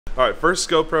All right, first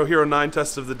GoPro Hero 9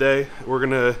 test of the day. We're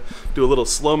gonna do a little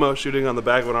slow-mo shooting on the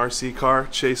back of an RC car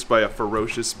chased by a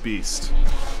ferocious beast.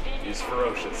 He's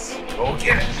ferocious. Go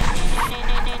get it!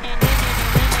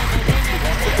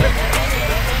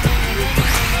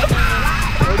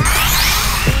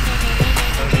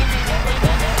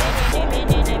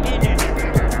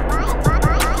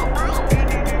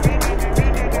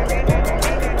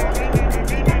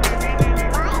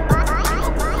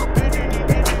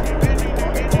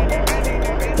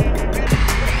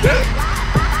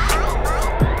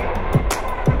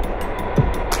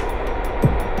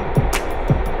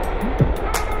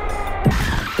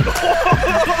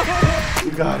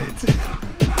 You got it.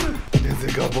 It's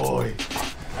a good boy.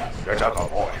 You're a good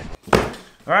boy.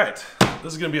 Alright,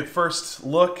 this is going to be a first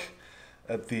look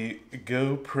at the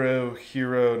GoPro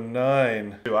Hero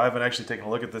 9. I haven't actually taken a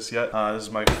look at this yet. This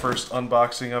is my first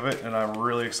unboxing of it, and I'm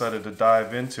really excited to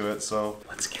dive into it, so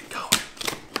let's get going.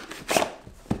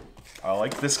 I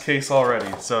like this case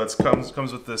already. So it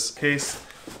comes with this case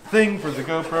thing for the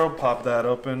GoPro. Pop that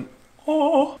open.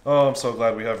 Oh, I'm so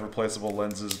glad we have replaceable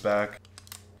lenses back.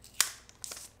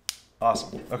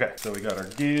 Awesome. Okay, so we got our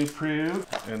GoPro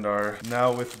and our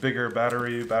now with bigger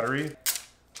battery.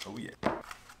 Oh yeah.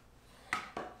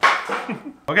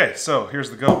 Okay, so here's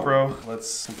the GoPro.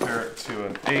 Let's compare it to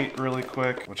an 8 really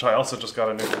quick, which I also just got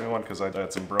a new one because I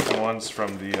had some broken ones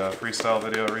from the freestyle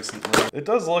video recently. It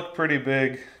does look pretty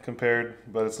big compared,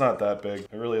 but it's not that big. It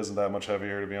really isn't that much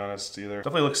heavier, to be honest, either.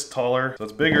 Definitely looks taller, so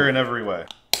it's bigger in every way.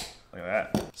 Look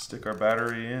at that. Stick our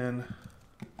battery in.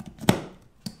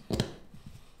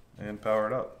 And power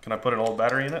it up. Can I put an old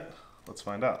battery in it? Let's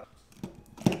find out.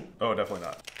 Oh, definitely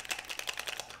not.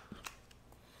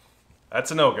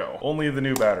 That's a no-go. Only the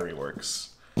new battery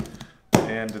works.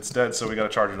 And it's dead, so we gotta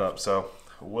charge it up. So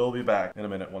we'll be back in a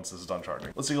minute once this is done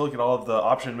charging. Let's take a look at all of the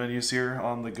option menus here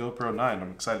on the GoPro 9.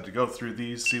 I'm excited to go through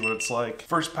these, see what it's like.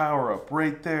 First power up,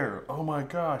 right there. Oh my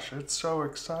gosh, it's so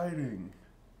exciting.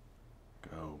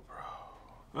 GoPro.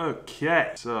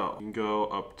 Okay, so you can go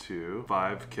up to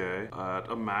 5K at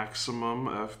a maximum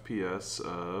FPS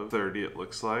of 30, it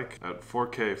looks like. At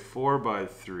 4K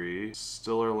 4x3,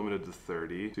 still are limited to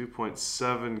 30.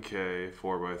 2.7K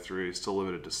 4x3, still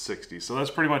limited to 60. So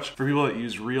that's pretty much, for people that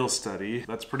use reelsteady,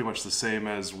 that's pretty much the same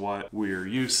as what we're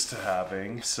used to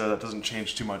having. So that doesn't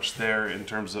change too much there in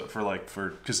terms of,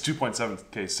 because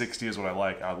 2.7K 60 is what I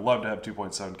like. I'd love to have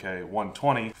 2.7K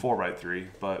 120 4x3,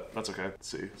 but that's okay. Let's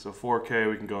see. So 4K,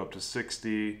 we can go up to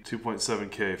 60,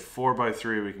 2.7K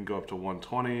 4x3, we can go up to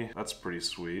 120. That's pretty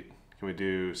sweet. Can we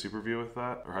do super view with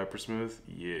that or hypersmooth?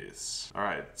 Yes. All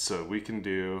right, so we can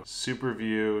do super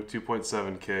view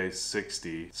 2.7K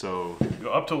 60. So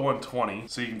go up to 120.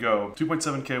 So you can go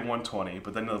 2.7K 120,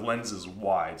 but then the lens is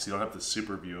wide, so you don't have the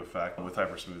super view effect with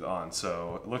hypersmooth on.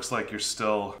 So it looks like you're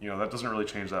still, that doesn't really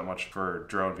change that much for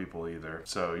drone people either.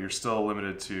 So you're still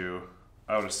limited to,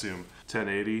 I would assume,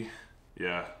 1080.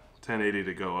 Yeah. 1080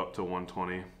 to go up to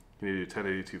 120. Can you do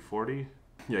 1080 240?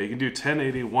 Yeah, you can do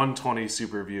 1080 120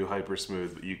 super view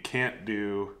hypersmooth, but you can't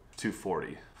do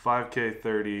 240. 5K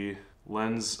 30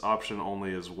 lens option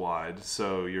only is wide,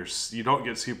 so you don't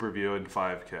get super view in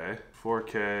 5K.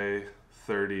 4K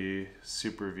 30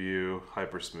 super view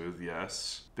hypersmooth,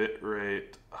 yes.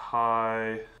 Bitrate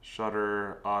high,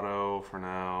 shutter auto for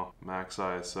now, max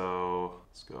ISO,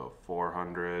 let's go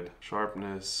 400.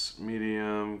 Sharpness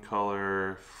medium,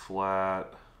 color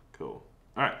flat, cool.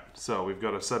 All right, so we've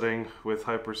got a setting with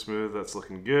hypersmooth, that's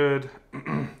looking good.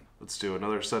 Let's do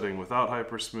another setting without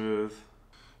hypersmooth.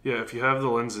 Yeah, if you have the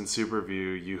lens in super view,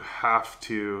 you have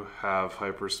to have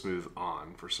hypersmooth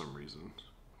on for some reason.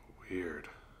 Weird.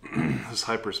 This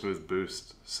hypersmooth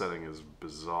boost setting is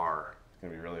bizarre. It's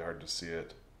gonna be really hard to see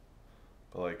it.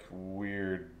 But like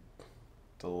weird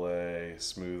delay,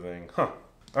 smoothing. Huh.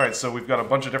 Alright, so we've got a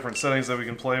bunch of different settings that we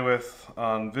can play with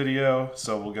on video.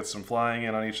 So we'll get some flying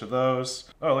in on each of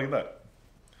those. Oh, look at that.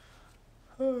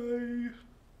 Hi.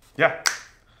 Yeah.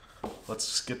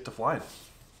 Let's get to flying.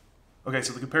 Okay,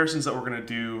 so the comparisons that we're gonna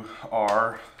do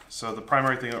are, so the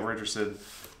primary thing that we're interested in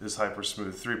is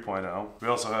Hypersmooth 3.0. We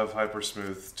also have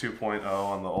Hypersmooth 2.0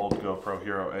 on the old GoPro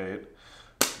Hero 8.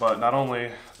 But not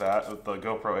only that, the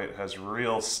GoPro 8 has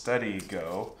reelsteady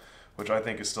Go, which I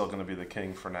think is still going to be the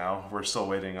king for now. We're still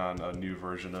waiting on a new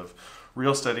version of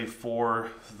reelsteady for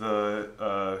the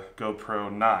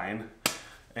GoPro 9.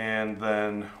 And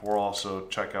then we'll also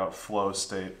check out flow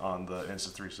state on the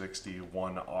Insta360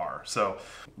 1R. So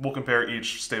we'll compare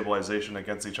each stabilization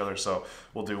against each other. So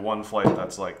we'll do one flight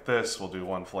that's like this, we'll do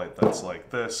one flight that's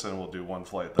like this, and we'll do one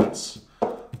flight that's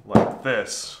like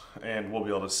this. And we'll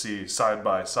be able to see side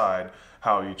by side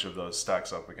how each of those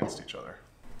stacks up against each other.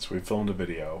 So we filmed a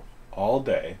video all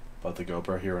day about the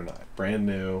GoPro Hero 9. Brand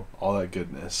new, all that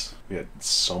goodness. We had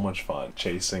so much fun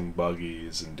chasing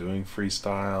buggies and doing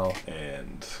freestyle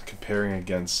and comparing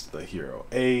against the Hero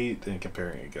 8 and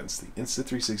comparing against the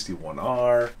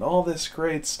Insta360 and all this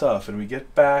great stuff. And we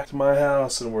get back to my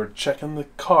house and we're checking the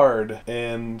card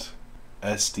and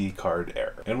SD card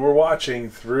error. And we're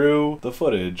watching through the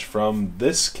footage from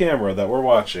this camera that we're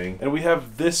watching, and we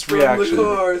have this reaction. From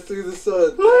the car through the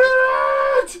sun.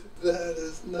 What? That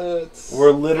is nuts.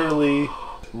 We're literally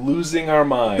losing our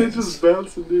minds. It's just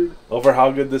bouncing, dude. Over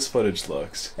how good this footage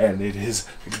looks. And it is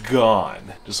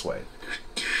gone. Just wait.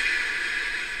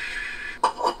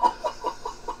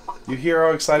 You hear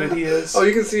how excited he is? Oh,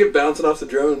 you can see it bouncing off the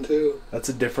drone, too. That's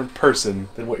a different person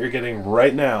than what you're getting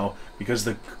right now because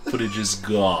the footage is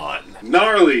gone.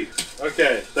 Gnarly!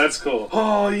 Okay, that's cool.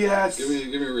 Oh, yes! Give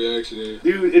me a reaction here.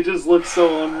 Dude, it just looks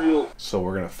so unreal. So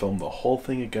we're gonna film the whole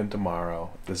thing again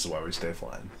tomorrow. This is why we stay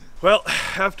flying. Well,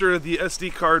 after the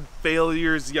SD card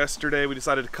failures yesterday, we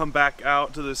decided to come back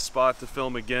out to this spot to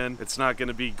film again. It's not going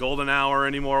to be golden hour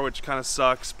anymore, which kind of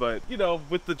sucks, but you know,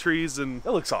 with the trees, and it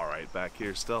looks all right back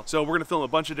here still. So we're going to film a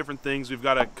bunch of different things. We've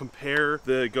got to compare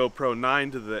the GoPro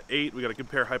 9 to the 8. We got to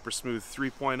compare Hypersmooth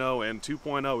 3.0 and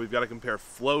 2.0. We've got to compare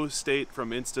flow state from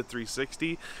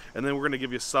Insta360, and then we're going to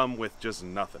give you some with just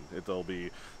nothing. It'll be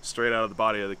straight out of the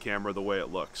body of the camera the way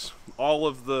it looks. All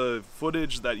of the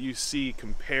footage that you see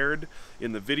compared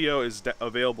in the video is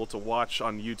available to watch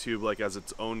on YouTube like as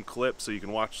its own clip, so you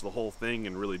can watch the whole thing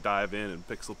and really dive in and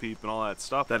pixel peep and all that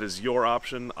stuff. That is your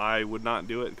option. I would not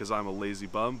do it because I'm a lazy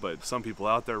bum, but some people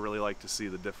out there really like to see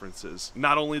the differences.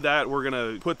 Not only that, we're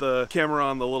gonna put the camera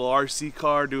on the little RC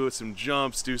car, do some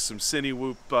jumps, do some cine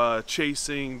whoop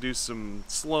chasing, do some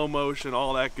slow motion,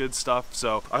 all that good stuff.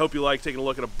 So I hope you like taking a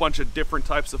look at a bunch of different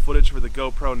types of footage for the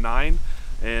GoPro 9.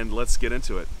 And let's get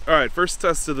into it. All right, first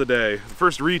test of the day,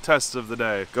 first retest of the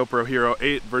day. GoPro Hero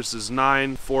 8 versus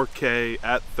 9, 4K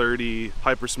at 30,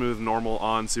 Hypersmooth normal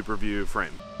on super view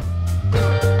frame.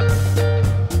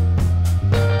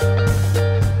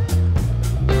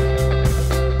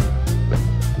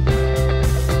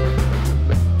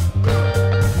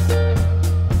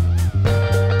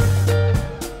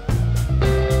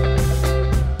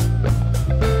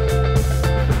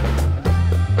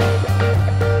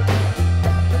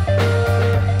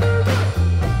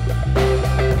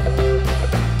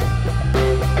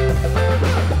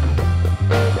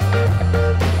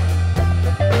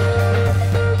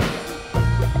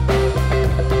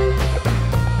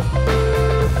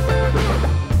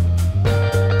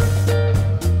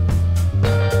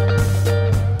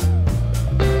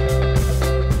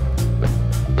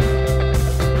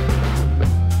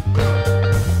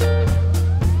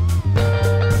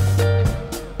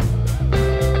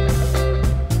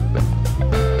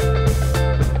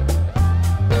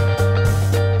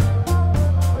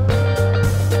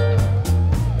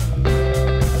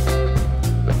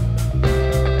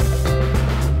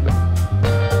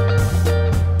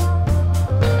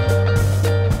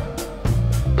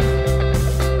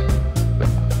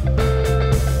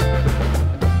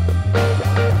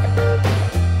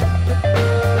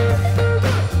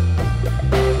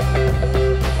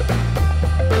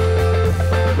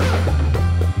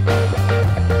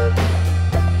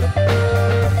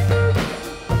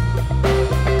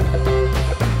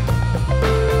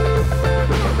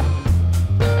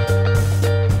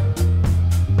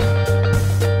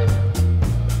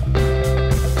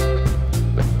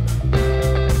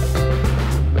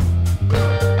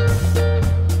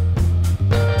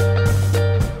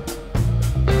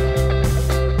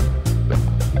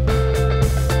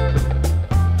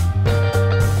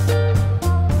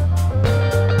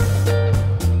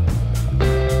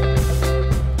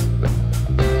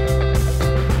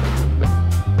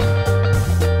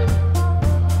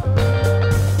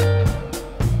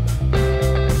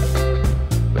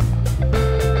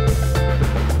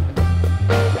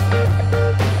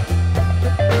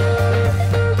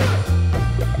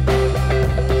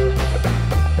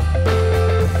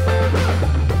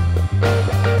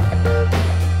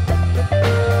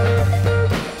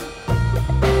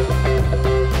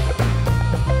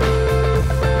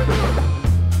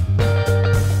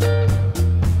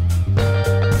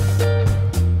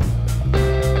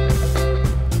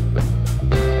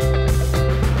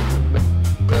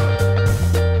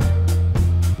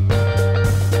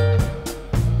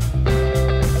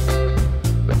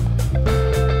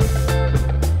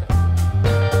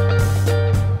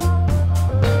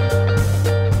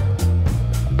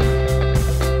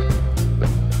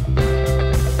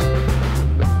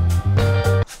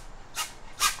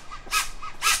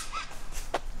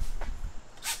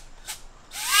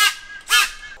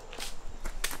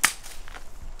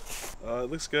 It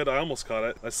looks good. I almost caught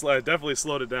it. I definitely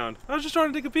slowed it down. I was just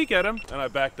trying to take a peek at him, and I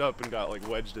backed up and got like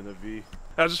wedged in a V.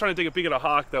 I was just trying to take a peek at a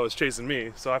hawk that was chasing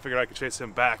me, so I figured I could chase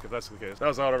him back if that's the case. I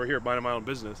was out over here minding my own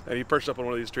business, and he perched up on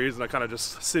one of these trees, and I kind of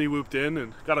just cine-whooped in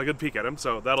and got a good peek at him,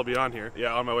 so that'll be on here.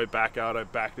 Yeah, on my way back out, I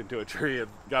backed into a tree and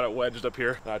got it wedged up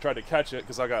here. I tried to catch it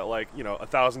because I got like, you know,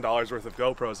 $1,000 worth of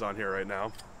GoPros on here right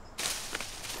now.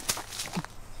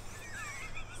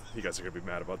 You guys are gonna be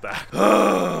mad about that.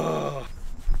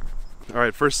 All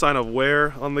right, first sign of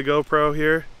wear on the GoPro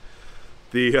here.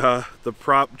 The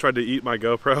prop tried to eat my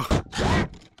GoPro.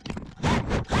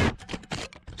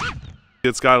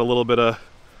 It's got a little bit of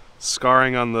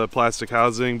scarring on the plastic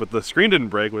housing, but the screen didn't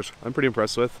break, which I'm pretty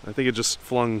impressed with. I think it just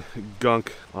flung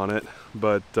gunk on it,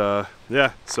 but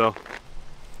yeah, so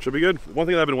should be good. One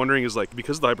thing that I've been wondering is, like,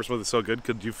 because the Hypersmooth is so good,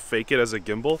 could you fake it as a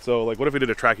gimbal? So like, what if we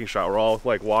did a tracking shot where I'll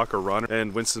like walk or run,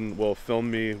 and Winston will film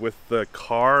me with the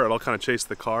car, and I'll kind of chase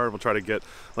the car, and we'll try to get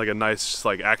like a nice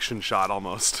like action shot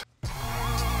almost.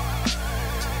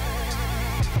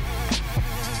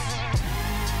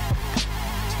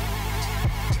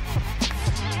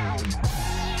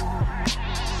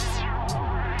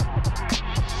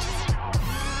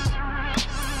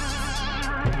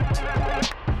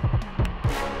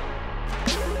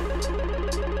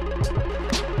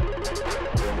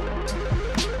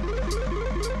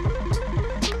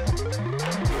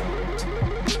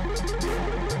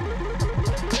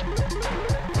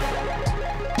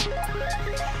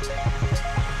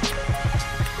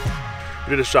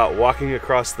 We did a shot walking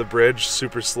across the bridge,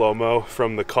 super slow-mo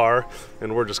from the car,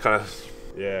 and we're just kind of,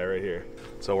 yeah, right here.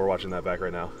 So we're watching that back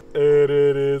right now. And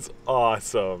it is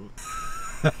awesome.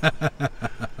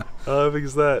 How epic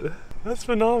is that? That's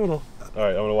phenomenal. All right,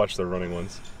 I'm gonna watch the running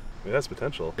ones. It has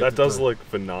potential. That does look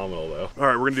phenomenal though. All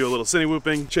right, we're gonna do a little cine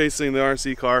whooping, chasing the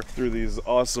RC car through these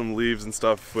awesome leaves and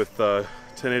stuff with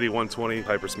 1080 120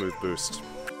 Hypersmooth boost.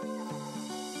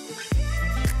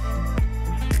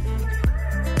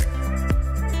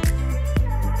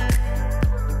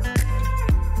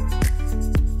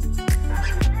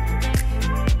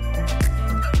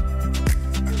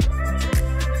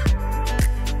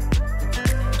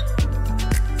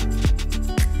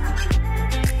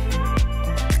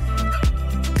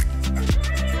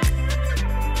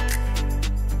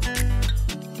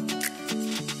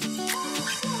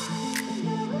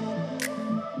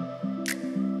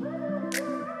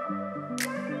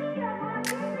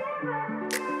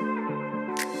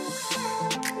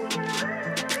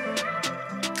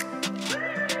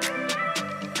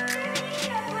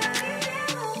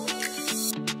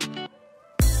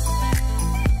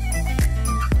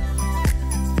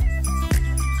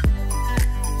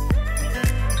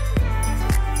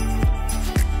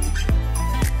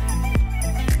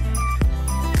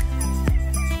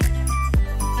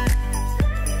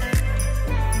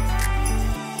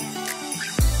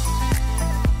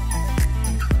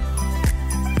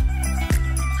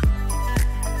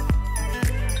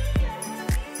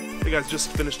 Hey guys,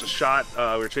 just finished a shot.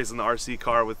 We were chasing the RC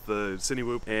car with the Cine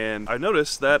Whoop, and I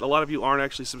noticed that a lot of you aren't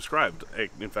actually subscribed.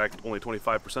 In fact, only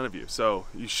 25% of you. So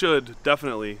you should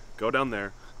definitely go down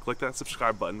there, click that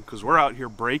subscribe button, because we're out here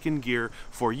breaking gear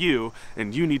for you,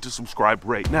 and you need to subscribe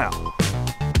right now.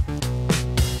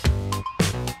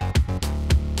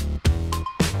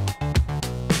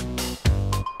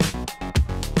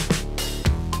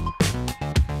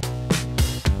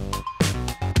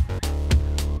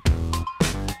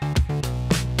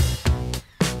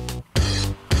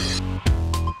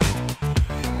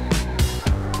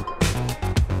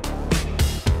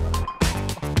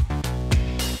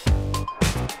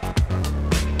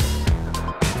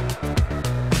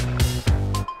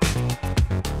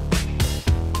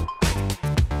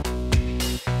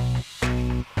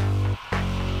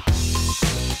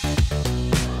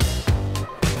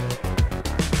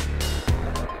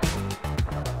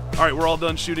 All right, we're all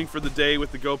done shooting for the day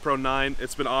with the GoPro 9.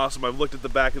 It's been awesome. I've looked at the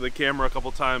back of the camera a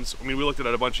couple times. I mean, we looked at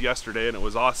it a bunch yesterday and it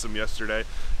was awesome yesterday.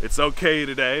 It's okay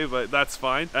today, but that's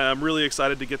fine. And I'm really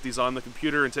excited to get these on the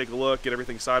computer and take a look, get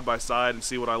everything side by side and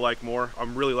see what I like more.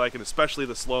 I'm really liking especially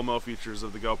the slow-mo features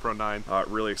of the GoPro 9.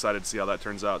 Really excited to see how that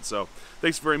turns out. So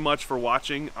thanks very much for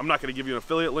watching. I'm not gonna give you an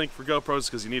affiliate link for GoPros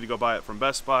because you need to go buy it from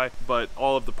Best Buy, but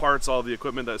all of the parts, all of the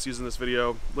equipment that's used in this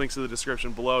video, links in the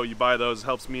description below. You buy those, it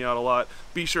helps me out a lot.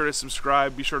 Be sure to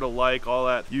subscribe, be sure to like all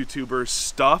that YouTuber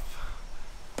stuff,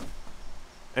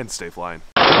 and stay flying.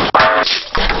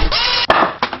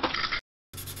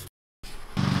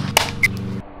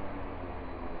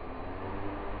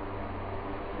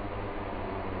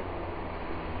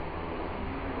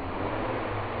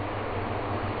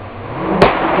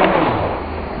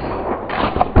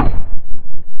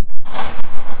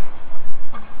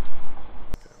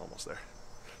 almost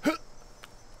there.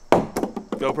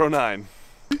 GoPro 9.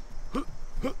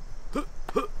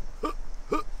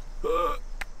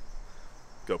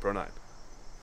 GoPro 9.